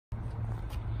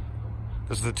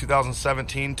This is the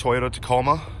 2017 Toyota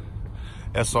Tacoma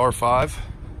SR5.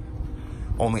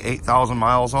 Only 8,000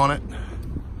 miles on it.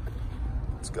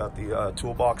 It's got the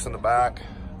toolbox in the back,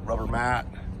 rubber mat,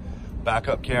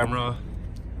 backup camera,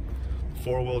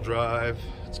 4-wheel drive.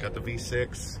 It's got the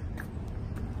V6.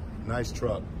 Nice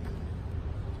truck.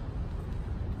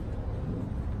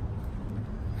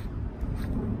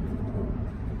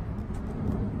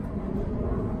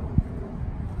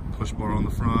 Push bar on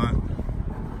the front.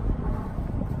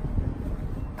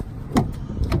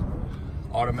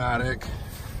 Automatic.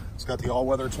 It's got the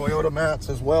all-weather Toyota mats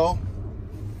as well.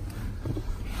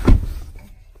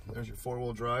 There's your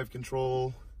 4-wheel drive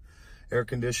control, air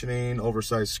conditioning,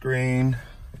 oversized screen.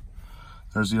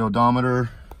 There's the odometer.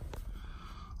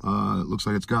 It looks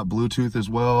like it's got Bluetooth as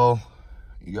well.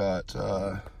 You got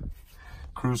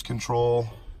cruise control,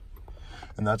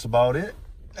 and that's about it.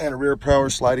 And a rear power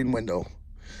sliding window.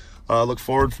 Look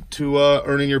forward to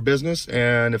earning your business,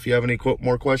 and if you have any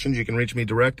more questions, you can reach me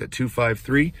direct at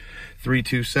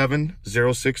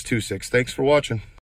 253-327-0626. Thanks for watching.